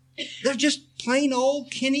 they're just plain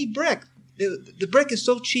old Kenny brick. The brick is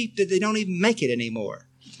so cheap that they don't even make it anymore.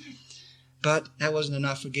 But that wasn't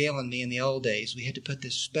enough for Gail and me in the old days. We had to put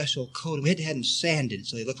this special coat. We had to have them sanded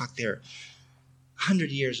so they look like they're 100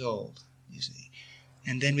 years old, you see.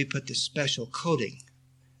 And then we put this special coating.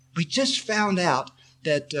 We just found out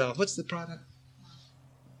that, what's the product?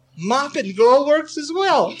 Mop and Glow works as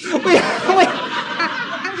well.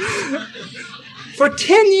 For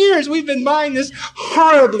 10 years, we've been buying this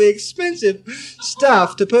horribly expensive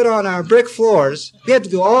stuff to put on our brick floors. We had to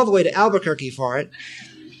go all the way to Albuquerque for it.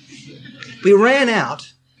 We ran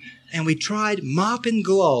out, and we tried Mop and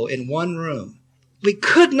Glow in one room. We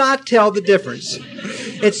could not tell the difference.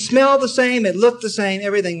 It smelled the same, it looked the same,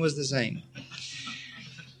 everything was the same.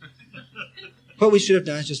 What we should have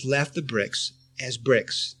done is just left the bricks as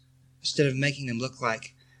bricks, instead of making them look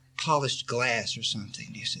like polished glass or something,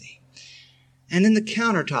 you see. And then the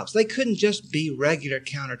countertops, they couldn't just be regular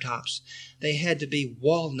countertops. They had to be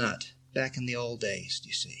walnut back in the old days,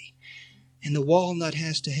 you see. And the walnut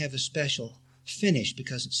has to have a special finish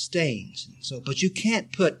because it stains. And so, but you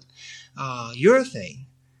can't put urethane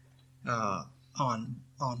on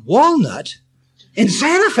walnut in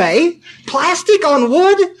Santa Fe, plastic on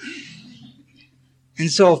wood. And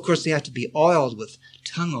so, of course, they have to be oiled with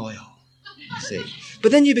tongue oil, you see.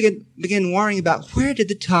 But then you begin worrying about where did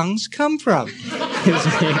the tongues come from?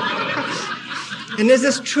 And is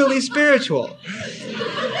this truly spiritual?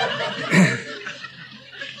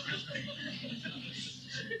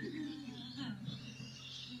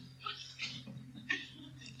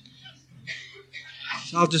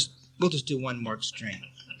 So we'll just do one more extreme.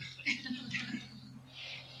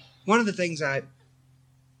 One of the things I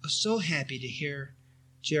was so happy to hear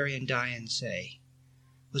Jerry and Diane say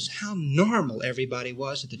was how normal everybody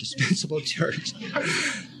was at the Dispensable Church.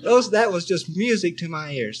 That was just music to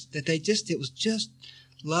my ears. It was just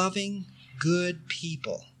loving, good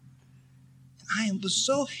people. was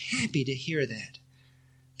so happy to hear that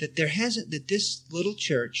this little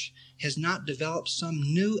church has not developed some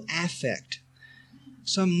new affect,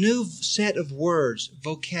 some new set of words,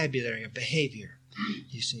 vocabulary, or behavior.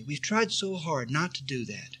 You see, we've tried so hard not to do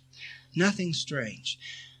that. Nothing strange.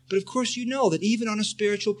 But of course you know that even on a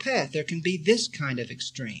spiritual path there can be this kind of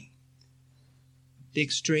extreme. The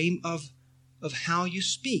extreme of how you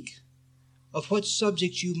speak, of what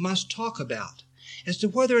subjects you must talk about, as to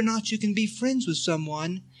whether or not you can be friends with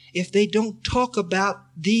someone if they don't talk about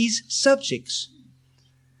these subjects.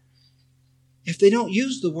 If they don't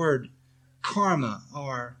use the word karma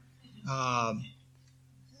or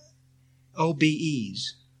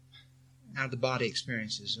OBEs, out-of-the-body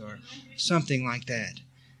experiences, or something like that.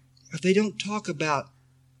 If they don't talk about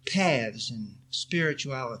paths and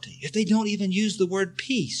spirituality, if they don't even use the word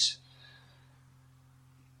peace.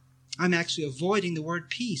 I'm actually avoiding the word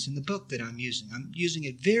peace in the book that I'm using. I'm using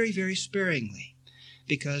it very, very sparingly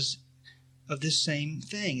because of this same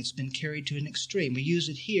thing. It's been carried to an extreme. We use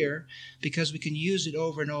it here because we can use it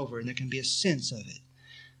over and over, and there can be a sense of it,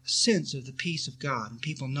 a sense of the peace of God, and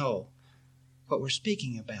people know what we're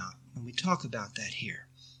speaking about when we talk about that here.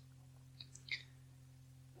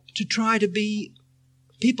 To try to be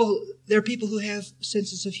people, there are people who have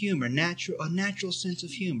senses of humor, a natural sense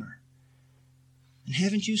of humor. And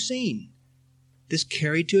haven't you seen this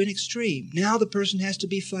carried to an extreme? Now the person has to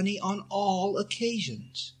be funny on all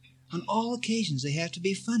occasions. On all occasions they have to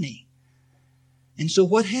be funny. And so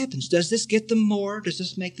what happens? Does this get them more? Does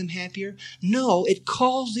this make them happier? No, it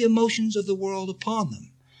calls the emotions of the world upon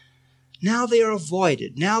them. Now they are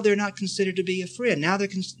avoided. Now they're not considered to be a friend. Now they're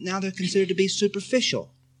considered to be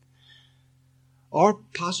superficial. Or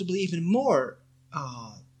possibly even more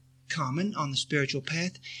common on the spiritual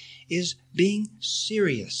path is being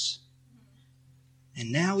serious.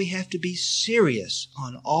 And now we have to be serious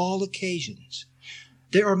on all occasions.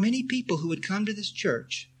 There are many people who would come to this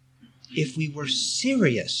church if we were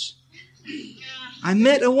serious. I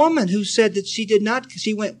met a woman who said that she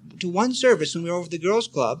went to one service when we were over at the girls'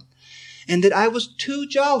 club, and that I was too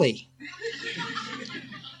jolly.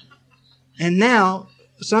 And now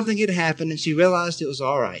something had happened, and she realized it was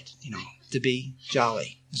all right, to be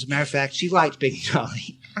jolly. As a matter of fact, she liked being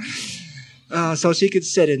jolly. So she could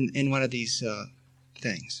sit in one of these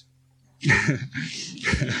things.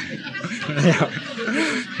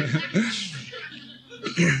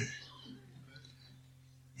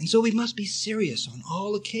 And so we must be serious on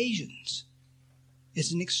all occasions.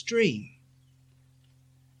 It's an extreme.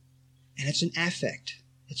 And it's an affect.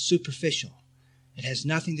 It's superficial. It has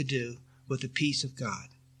nothing to do with the peace of God.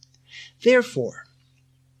 Therefore,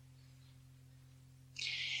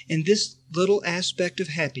 in this little aspect of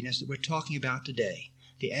happiness that we're talking about today,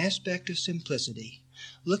 the aspect of simplicity,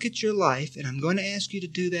 look at your life, and I'm going to ask you to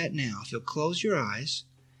do that now. If you'll close your eyes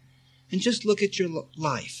and just look at your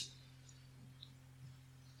life.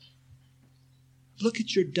 Look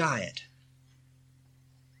at your diet.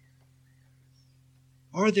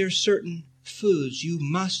 Are there certain foods you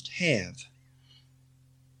must have?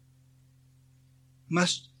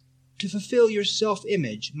 To fulfill your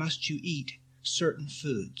self-image, must you eat certain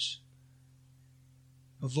foods?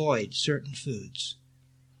 Avoid certain foods.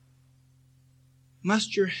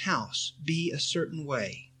 Must your house be a certain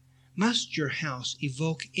way? Must your house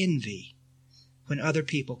evoke envy when other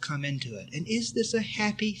people come into it? And is this a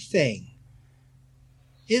happy thing?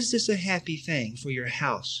 Is this a happy thing for your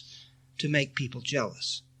house to make people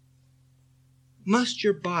jealous? Must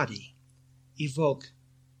your body evoke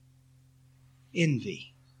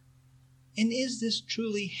envy? And is this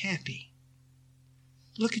truly happy?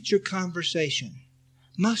 Look at your conversation.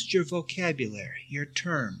 Must your vocabulary, your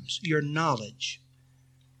terms, your knowledge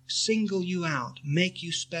single you out, make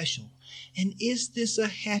you special? And is this a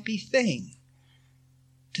happy thing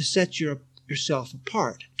to set yourself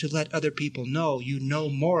apart, to let other people know you know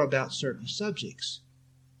more about certain subjects?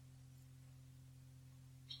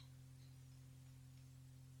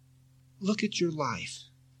 Look at your life.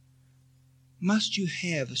 Must you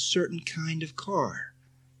have a certain kind of car?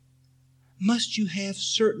 Must you have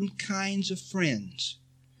certain kinds of friends?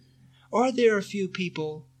 Are there a few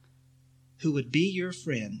people who would be your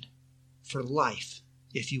friend for life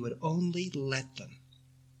if you would only let them?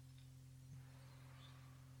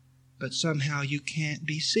 But somehow you can't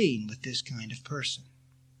be seen with this kind of person.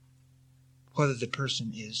 Whether the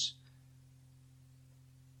person is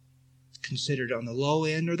considered on the low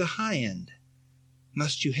end or the high end.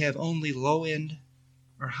 Must you have only low end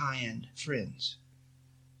or high end friends?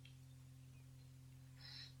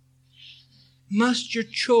 Must your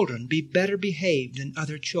children be better behaved than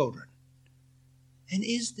other children? And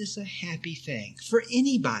is this a happy thing for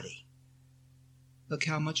anybody? Look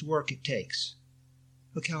how much work it takes.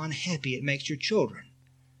 Look how unhappy it makes your children.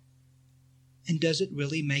 And does it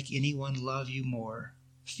really make anyone love you more,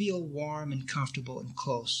 feel warm and comfortable and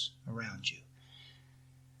close around you?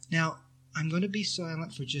 Now, I'm going to be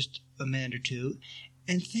silent for just a minute or two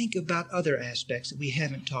and think about other aspects that we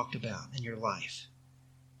haven't talked about in your life.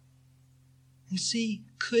 And see,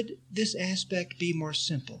 could this aspect be more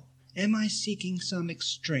simple? Am I seeking some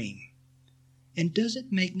extreme? And does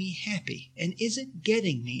it make me happy? And is it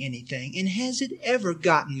getting me anything? And has it ever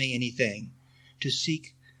gotten me anything to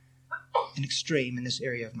seek an extreme in this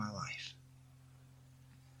area of my life?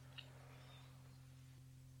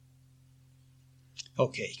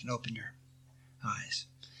 Okay, you can open your eyes.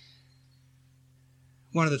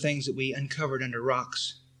 One of the things that we uncovered under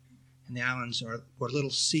rocks in the islands were little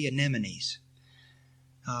sea anemones.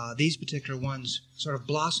 These particular ones sort of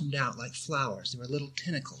blossomed out like flowers. They were little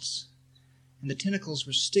tentacles. And the tentacles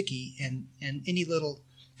were sticky, and any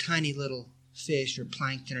tiny little fish or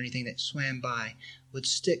plankton or anything that swam by would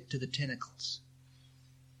stick to the tentacles.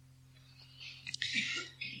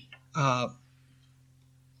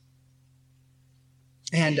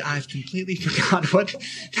 And I've completely forgot what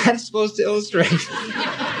that's supposed to illustrate.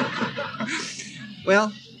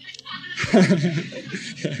 Well,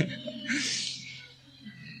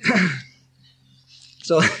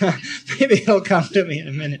 so maybe it'll come to me in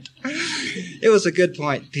a minute. It was a good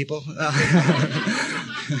point, people.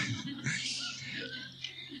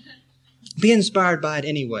 Be inspired by it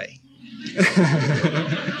anyway.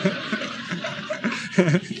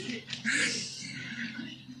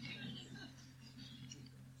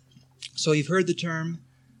 So you've heard the term,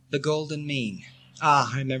 the golden mean.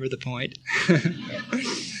 I remember the point.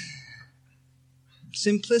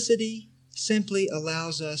 Simplicity simply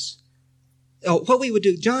allows us... what we would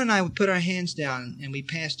do, John and I would put our hands down and we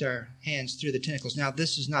passed our hands through the tentacles. Now,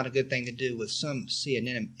 this is not a good thing to do with some sea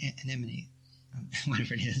anemone,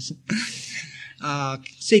 whatever it is.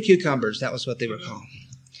 Sea cucumbers, that was what they were called.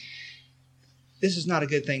 This is not a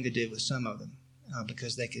good thing to do with some of them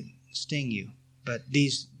because they could sting you, but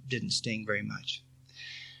these didn't sting very much.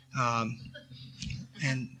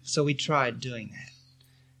 And so we tried doing that,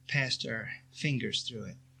 passed our fingers through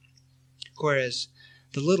it. Whereas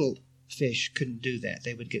the little fish couldn't do that.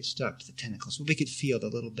 They would get stuck to the tentacles. But we could feel the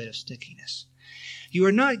little bit of stickiness. You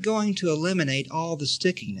are not going to eliminate all the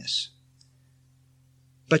stickiness,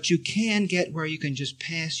 but you can get where you can just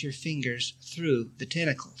pass your fingers through the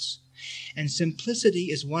tentacles. And simplicity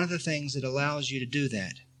is one of the things that allows you to do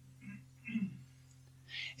that.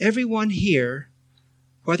 Everyone here,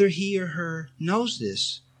 whether he or her knows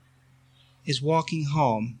this, is walking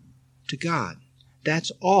home to God.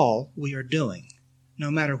 That's all we are doing. No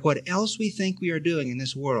matter what else we think we are doing in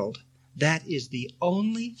this world, that is the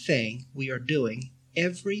only thing we are doing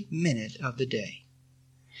every minute of the day.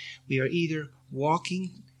 We are either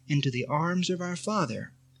walking into the arms of our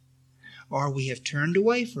Father, or we have turned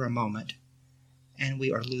away for a moment and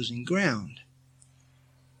we are losing ground.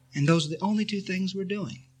 And those are the only two things we're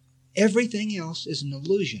doing. Everything else is an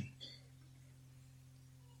illusion.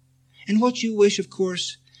 And what you wish, of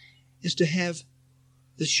course, is to have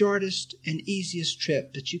the shortest and easiest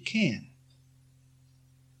trip that you can.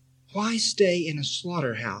 Why stay in a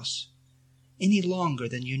slaughterhouse any longer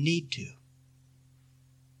than you need to?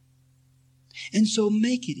 And so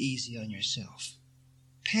make it easy on yourself.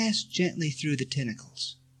 Pass gently through the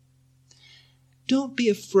tentacles. Don't be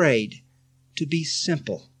afraid to be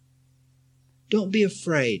simple. Don't be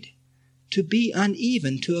afraid to be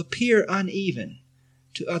uneven, to appear uneven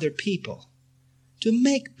to other people. To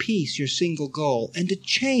make peace your single goal and to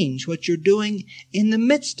change what you're doing in the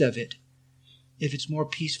midst of it. If it's more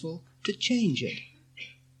peaceful, to change it.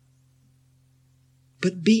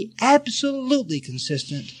 But be absolutely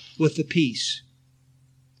consistent with the peace.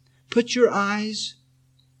 Put your eyes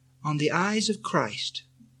on the eyes of Christ.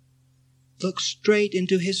 Look straight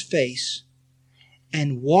into His face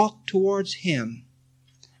and walk towards Him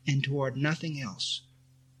and toward nothing else.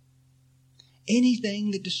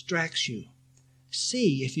 Anything that distracts you,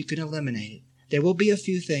 see if you can eliminate it. There will be a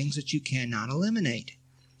few things that you cannot eliminate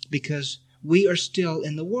because we are still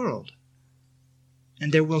in the world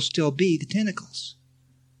and there will still be the tentacles.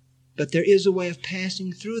 But there is a way of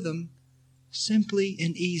passing through them simply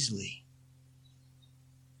and easily.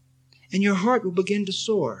 And your heart will begin to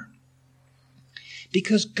soar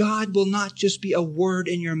because God will not just be a word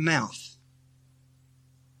in your mouth.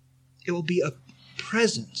 It will be a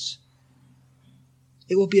presence.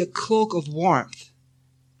 It will be a cloak of warmth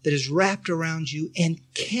that is wrapped around you and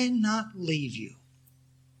cannot leave you.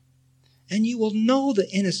 And you will know the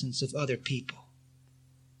innocence of other people.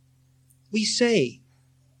 We say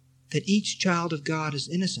that each child of God is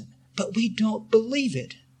innocent, but we don't believe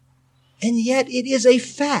it. And yet it is a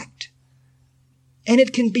fact. And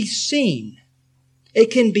it can be seen.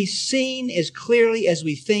 It can be seen as clearly as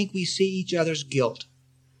we think we see each other's guilt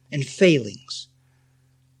and failings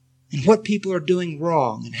and what people are doing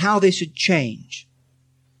wrong and how they should change.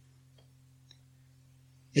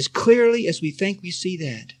 As clearly as we think we see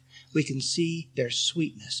that, we can see their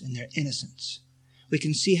sweetness and their innocence. We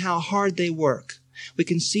can see how hard they work. We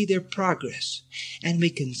can see their progress. And we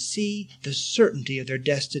can see the certainty of their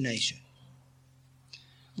destination.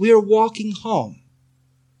 We are walking home.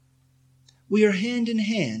 We are hand in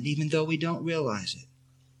hand, even though we don't realize it.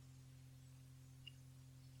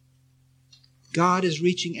 God is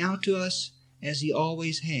reaching out to us as He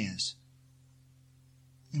always has.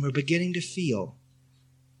 And we're beginning to feel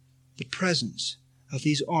the presence of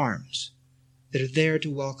these arms that are there to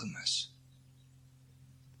welcome us.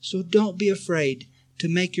 So don't be afraid to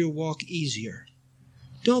make your walk easier.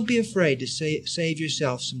 Don't be afraid to save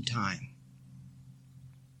yourself some time.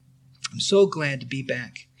 I'm so glad to be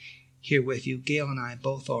back here with you. Gail and I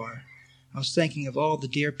both are. I was thinking of all the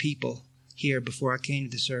dear people here before I came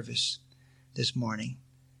to the service this morning.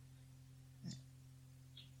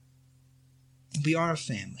 And we are a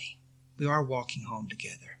family. We are walking home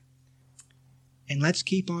together. And let's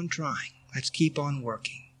keep on trying. Let's keep on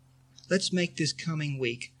working. Let's make this coming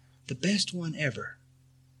week the best one ever.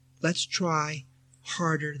 Let's try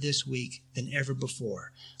harder this week than ever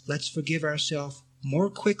before. Let's forgive ourselves more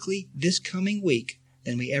quickly this coming week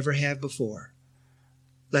than we ever have before.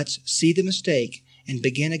 Let's see the mistake and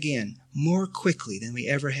begin again more quickly than we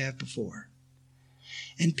ever have before.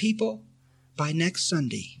 And people, by next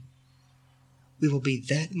Sunday, we will be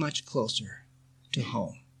that much closer to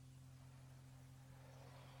home.